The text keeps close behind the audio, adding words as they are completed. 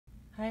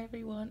Hi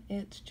everyone,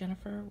 it's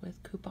Jennifer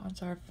with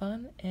Coupons Are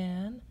Fun,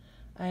 and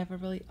I have a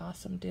really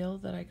awesome deal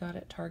that I got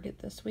at Target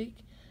this week,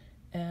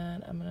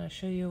 and I'm going to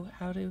show you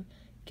how to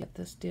get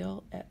this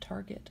deal at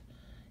Target.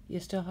 You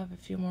still have a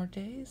few more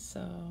days,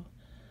 so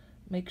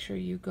make sure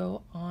you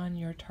go on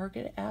your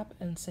Target app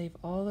and save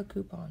all the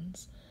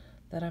coupons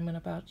that I'm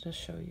about to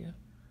show you.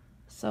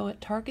 So at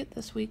Target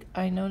this week,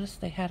 I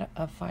noticed they had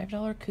a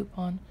 $5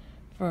 coupon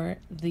for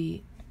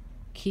the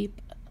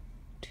Keep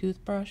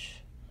toothbrush,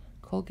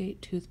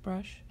 Colgate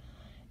toothbrush,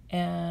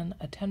 and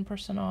a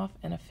 10% off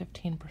and a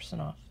 15%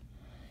 off.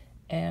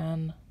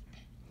 And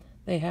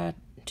they had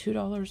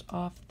 $2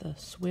 off the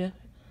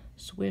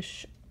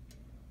Swish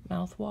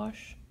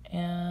mouthwash,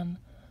 and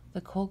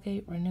the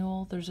Colgate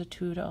Renewal, there's a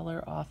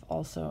 $2 off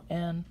also,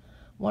 and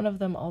one of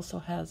them also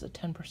has a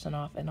 10%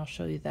 off, and I'll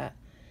show you that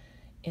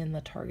in the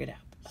Target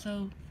app.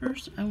 So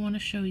first I want to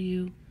show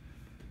you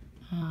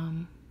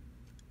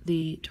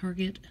the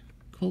Target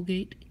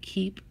Colgate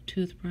Keep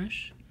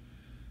toothbrush.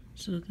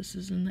 So this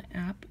is in the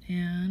app,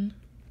 and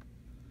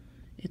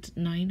it's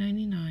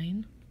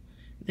 $9.99.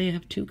 They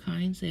have two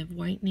kinds. They have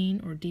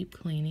whitening or deep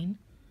cleaning.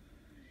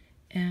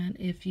 And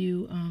if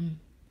you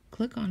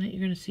click on it,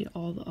 you're going to see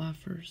all the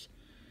offers.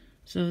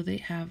 So they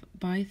have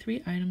buy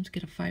 3 items,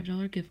 get a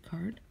 $5 gift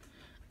card,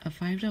 a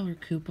 $5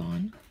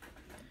 coupon,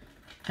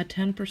 a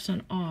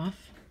 10%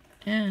 off,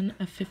 and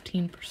a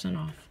 15%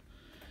 off.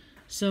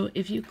 So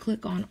if you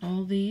click on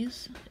all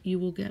these, you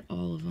will get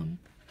all of them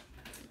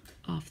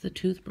off the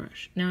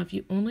toothbrush. Now if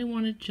you only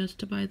wanted just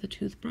to buy the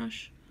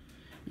toothbrush,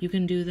 you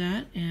can do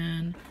that,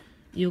 and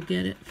you'll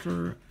get it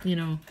for,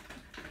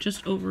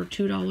 just over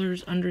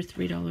 $2, under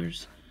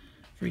 $3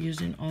 for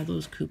using all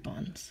those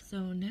coupons.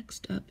 So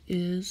next up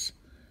is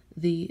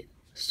the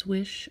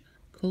Swish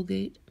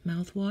Colgate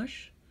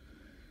mouthwash.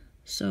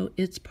 So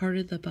it's part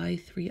of the buy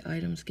 3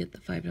 items, get the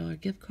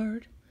 $5 gift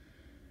card.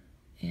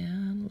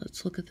 And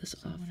let's look at this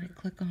offer.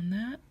 Click on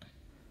that.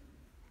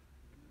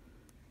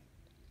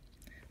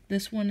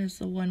 This one is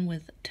the one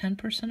with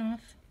 10%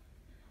 off,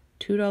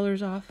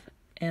 $2 off,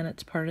 and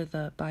it's part of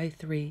the buy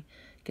 3,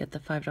 get the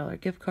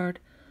 $5 gift card.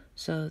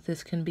 So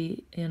this can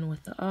be in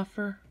with the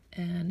offer.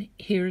 And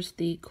here's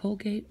the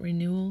Colgate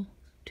Renewal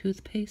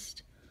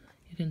toothpaste.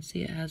 You can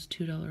see it has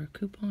 $2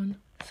 coupon.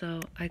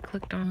 So I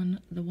clicked on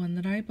the one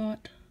that I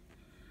bought,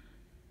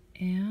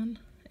 and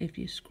if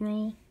you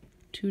scroll,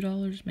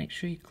 $2, make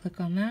sure you click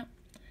on that,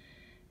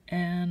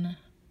 and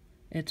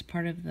it's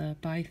part of the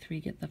buy 3,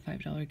 get the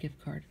 $5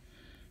 gift card.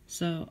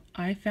 So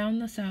I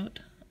found this out.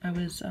 I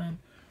was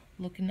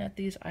looking at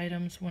these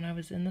items when I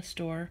was in the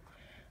store.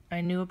 I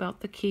knew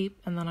about the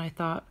Keep, and then I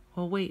thought,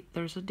 well, wait,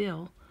 there's a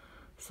deal.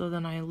 So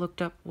then I looked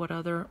up what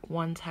other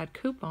ones had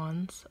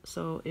coupons,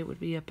 so it would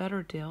be a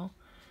better deal,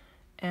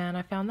 and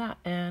I found that.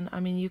 And I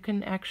mean, you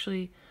can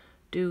actually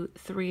do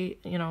three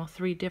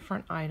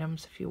different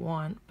items if you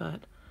want, but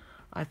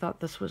I thought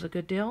this was a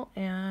good deal,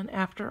 and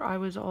after I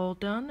was all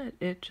done,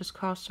 it just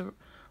cost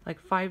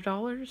like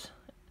 $5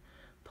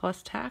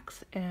 plus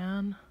tax,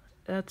 and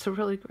that's a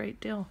really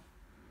great deal.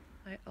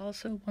 I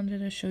also wanted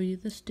to show you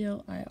this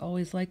deal. I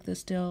always like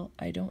this deal.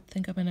 I don't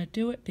think I'm going to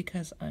do it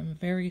because I'm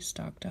very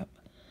stocked up,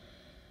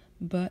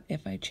 but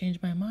if I change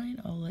my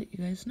mind, I'll let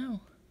you guys know.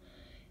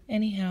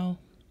 Anyhow,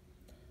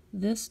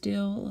 this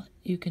deal,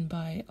 you can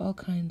buy all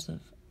kinds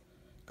of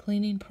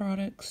cleaning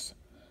products.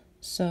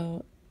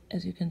 So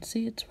as you can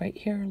see, it's right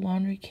here: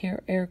 laundry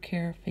care, air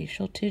care,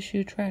 facial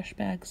tissue, trash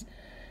bags,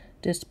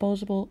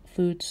 disposable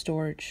food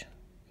storage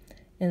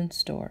in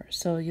store.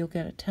 So you'll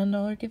get a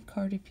 $10 gift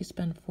card if you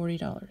spend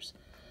 $40.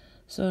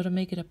 So to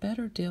make it a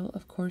better deal,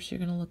 of course, you're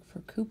going to look for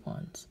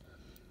coupons.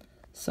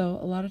 So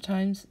a lot of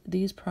times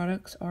these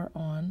products are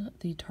on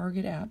the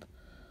Target app.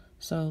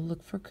 So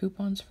look for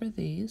coupons for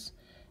these,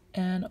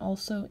 and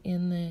also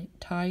in the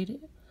Tide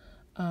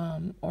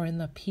or in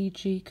the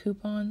PG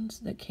coupons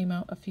that came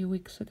out a few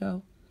weeks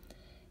ago.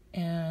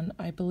 And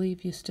I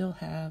believe you still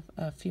have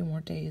a few more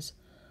days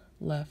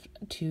left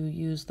to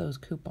use those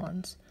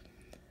coupons.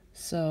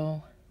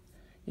 So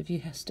if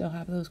you still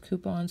have those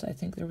coupons, I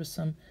think there was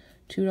some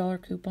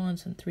 $2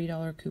 coupons and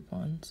 $3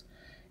 coupons.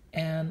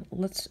 And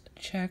let's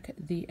check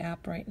the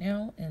app right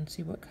now and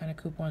see what kind of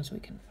coupons we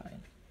can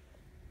find.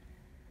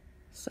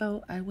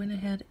 So I went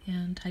ahead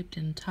and typed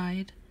in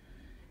Tide,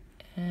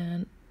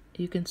 and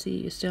you can see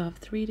you still have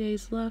 3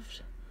 days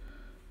left.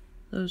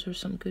 Those are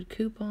some good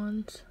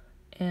coupons.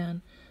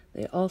 And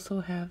they also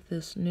have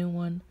this new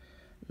one,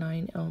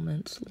 9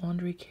 Elements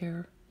Laundry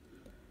Care,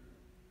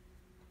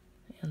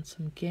 and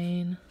some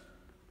Gain.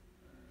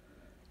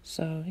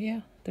 So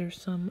yeah, there's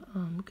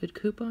some good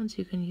coupons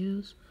you can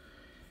use.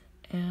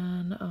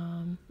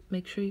 And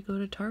make sure you go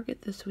to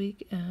Target this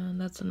week, and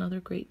that's another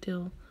great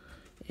deal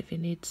if you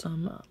need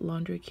some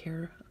laundry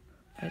care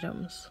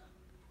items.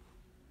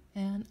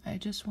 And I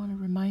just want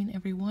to remind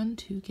everyone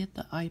to get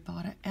the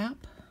Ibotta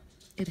app.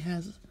 It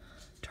has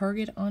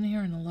Target on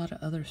here and a lot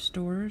of other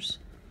stores,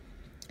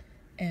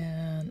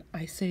 and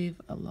I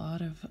save a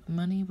lot of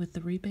money with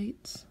the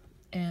rebates,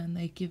 and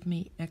they give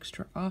me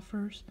extra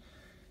offers.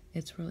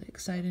 It's really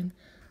exciting.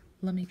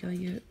 Let me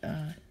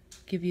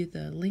give you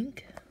the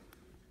link.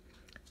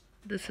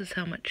 This is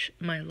how much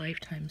my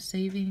lifetime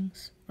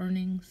savings,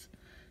 earnings,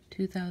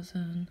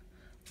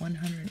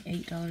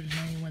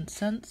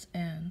 $2,108.91,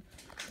 and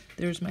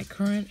there's my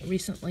current.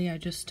 Recently I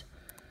just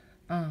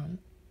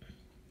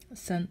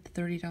sent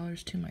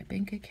 $30 to my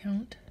bank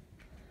account,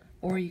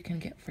 or you can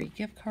get free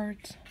gift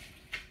cards.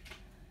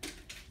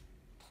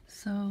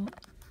 So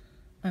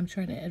I'm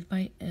trying to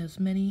invite as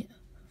many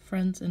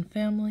friends and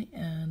family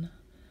and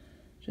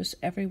just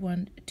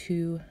everyone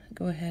to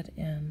go ahead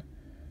and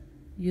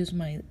use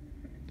my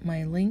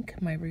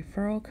link, my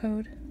referral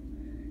code.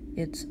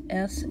 It's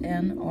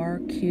SNRQCG.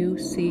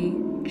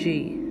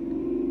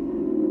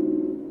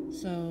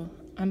 So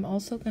I'm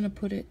also going to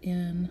put it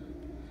in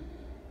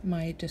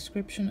my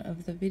description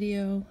of the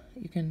video.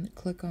 You can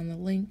click on the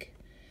link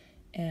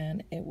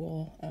and it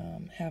will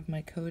have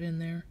my code in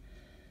there.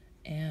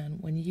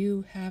 And when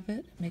you have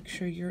it, make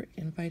sure you're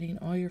inviting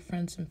all your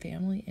friends and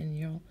family, and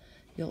you'll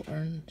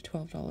earn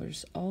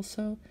 $12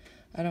 also.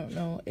 I don't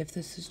know if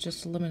this is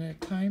just a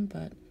limited time,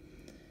 but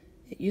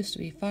it used to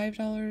be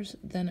 $5,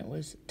 then it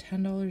was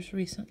 $10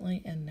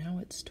 recently, and now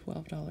it's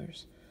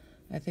 $12.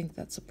 I think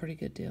that's a pretty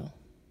good deal.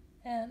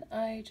 And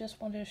I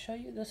just wanted to show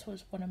you, this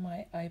was one of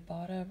my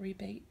Ibotta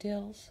rebate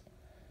deals.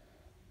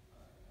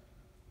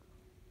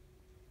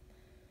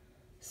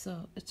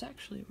 So it's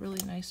actually a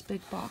really nice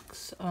big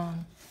box.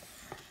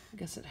 I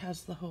guess it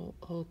has the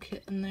whole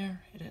kit in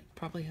there. It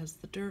probably has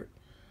the dirt,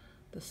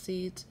 the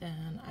seeds,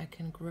 and I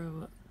can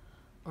grow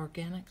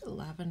organic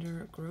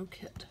lavender grow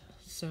kit.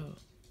 So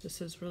this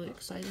is really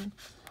exciting.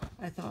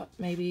 I thought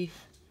maybe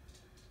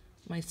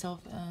myself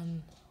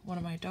and one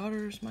of my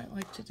daughters might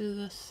like to do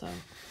this. So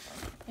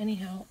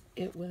anyhow,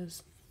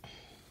 it's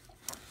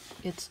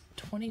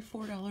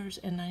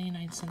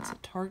 $24.99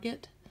 at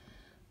Target,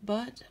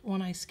 but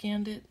when I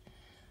scanned it,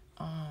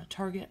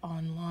 Target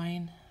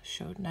online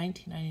showed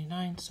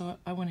 $19.99, so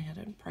I went ahead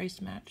and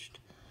price matched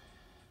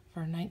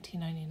for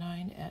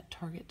 $19.99 at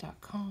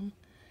Target.com,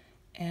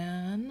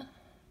 and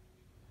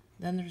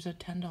then there's a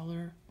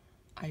 $10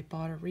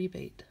 Ibotta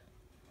rebate,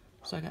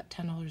 so I got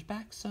 $10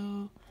 back.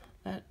 So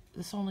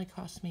this only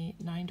cost me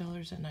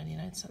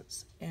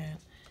 $9.99, and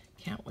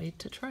can't wait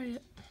to try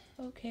it.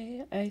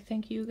 Okay, I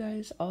thank you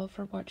guys all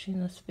for watching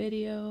this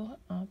video.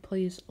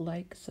 Please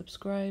like,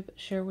 subscribe,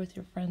 share with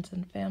your friends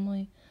and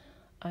family.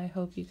 I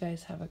hope you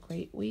guys have a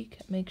great week.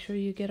 Make sure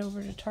you get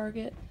over to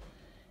Target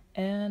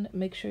and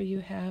make sure you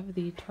have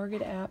the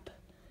Target app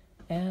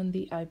and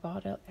the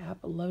Ibotta app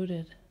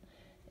loaded.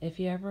 If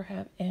you ever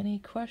have any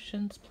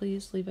questions,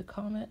 please leave a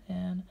comment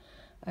and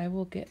I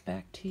will get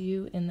back to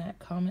you in that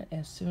comment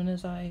as soon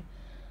as I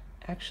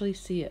actually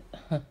see it.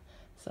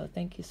 So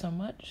thank you so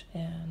much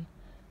and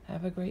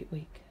have a great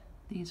week.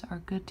 These are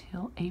good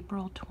till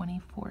April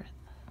 24th.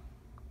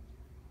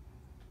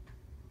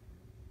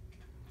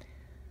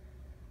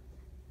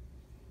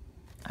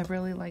 I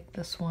really like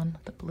this one,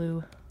 the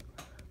blue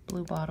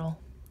bottle,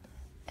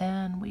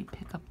 and we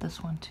pick up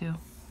this one too.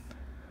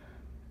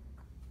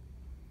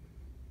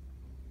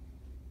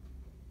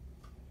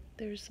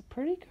 There's a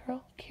pretty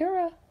girl,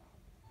 Kira.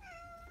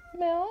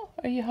 Mel,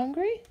 are you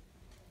hungry?